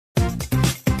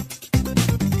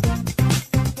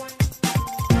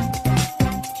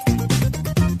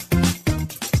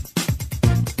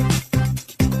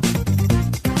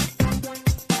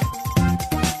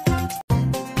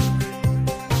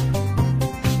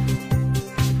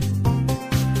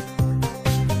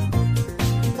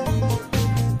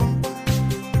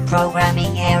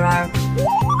Programming error.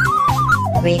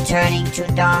 Returning to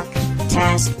dock.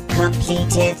 Task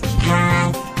completed.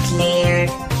 Path cleared.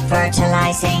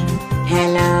 Fertilizing.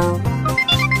 Hello.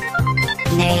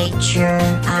 Nature.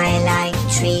 I like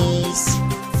trees.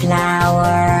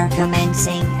 Flower.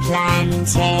 Commencing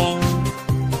planting.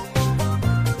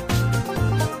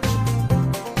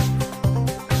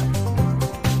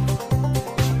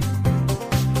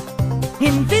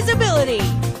 Invisibility!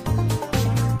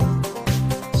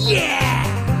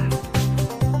 Yeah!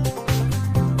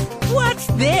 What's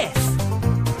this?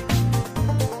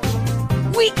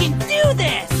 We can do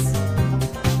this!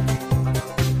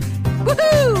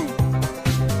 Woohoo!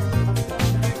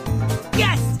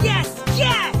 Yes, yes,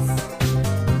 yes!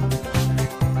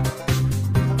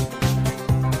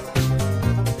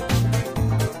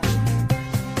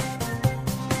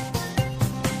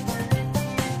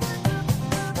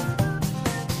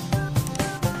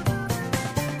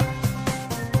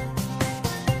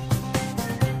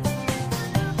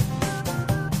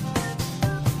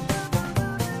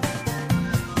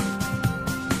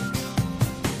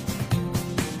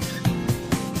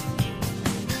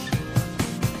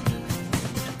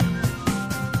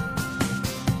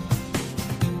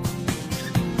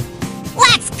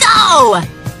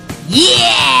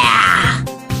 Yeah!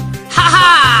 Ha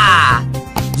ha!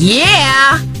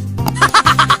 Yeah! Ha ha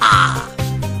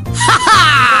ha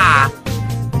ha!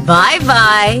 Bye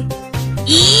bye!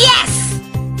 Yes!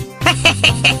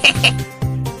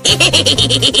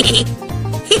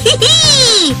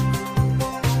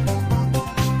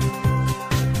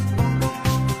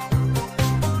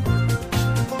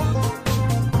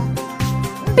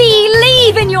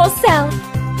 Believe in yourself!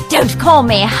 Don't call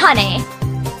me honey!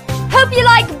 Hope you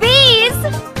like bees!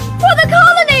 For the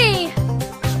colony!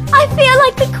 I feel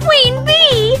like the queen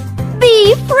bee!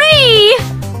 Be free!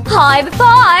 Hive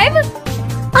five!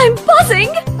 I'm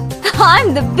buzzing!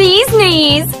 I'm the bee's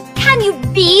knees! Can you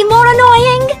be more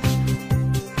annoying?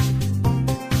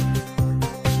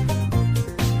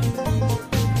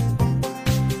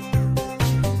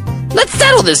 Let's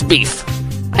settle this beef!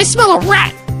 I smell a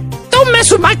rat! Don't mess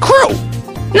with my crew!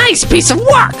 Nice piece of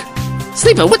work!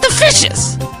 Sleeping with the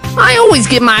fishes! I always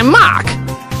get my mark!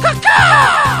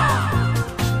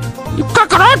 You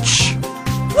cockroach!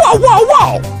 Whoa, whoa,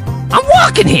 whoa! I'm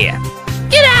walking here!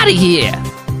 Get out of here!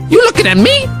 You looking at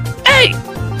me? Hey!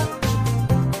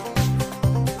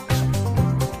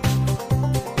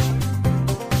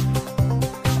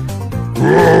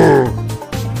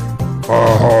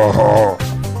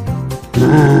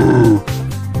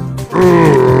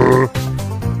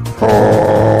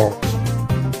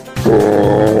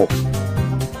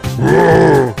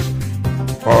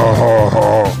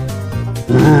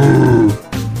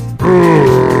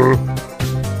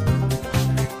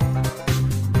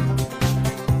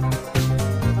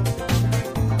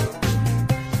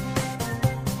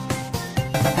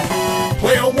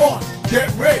 Player one, get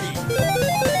ready.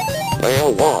 Player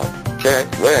one, get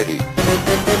ready.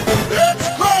 Let's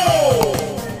go!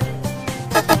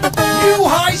 New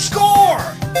high score!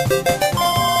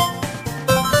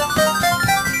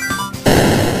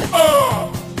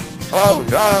 Oh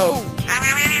no!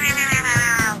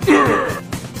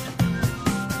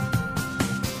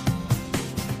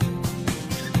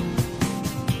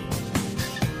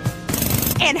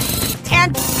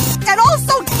 And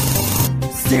also...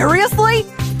 Seriously?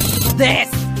 This?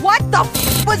 What the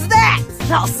f was that?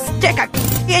 I'll stick a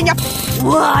in ya.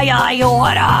 Why I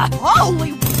order?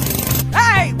 Holy...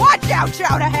 Hey, watch out,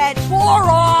 shout ahead.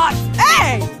 Moron!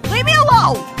 Hey, leave me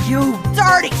alone, you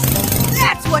dirty...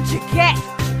 That's what you get.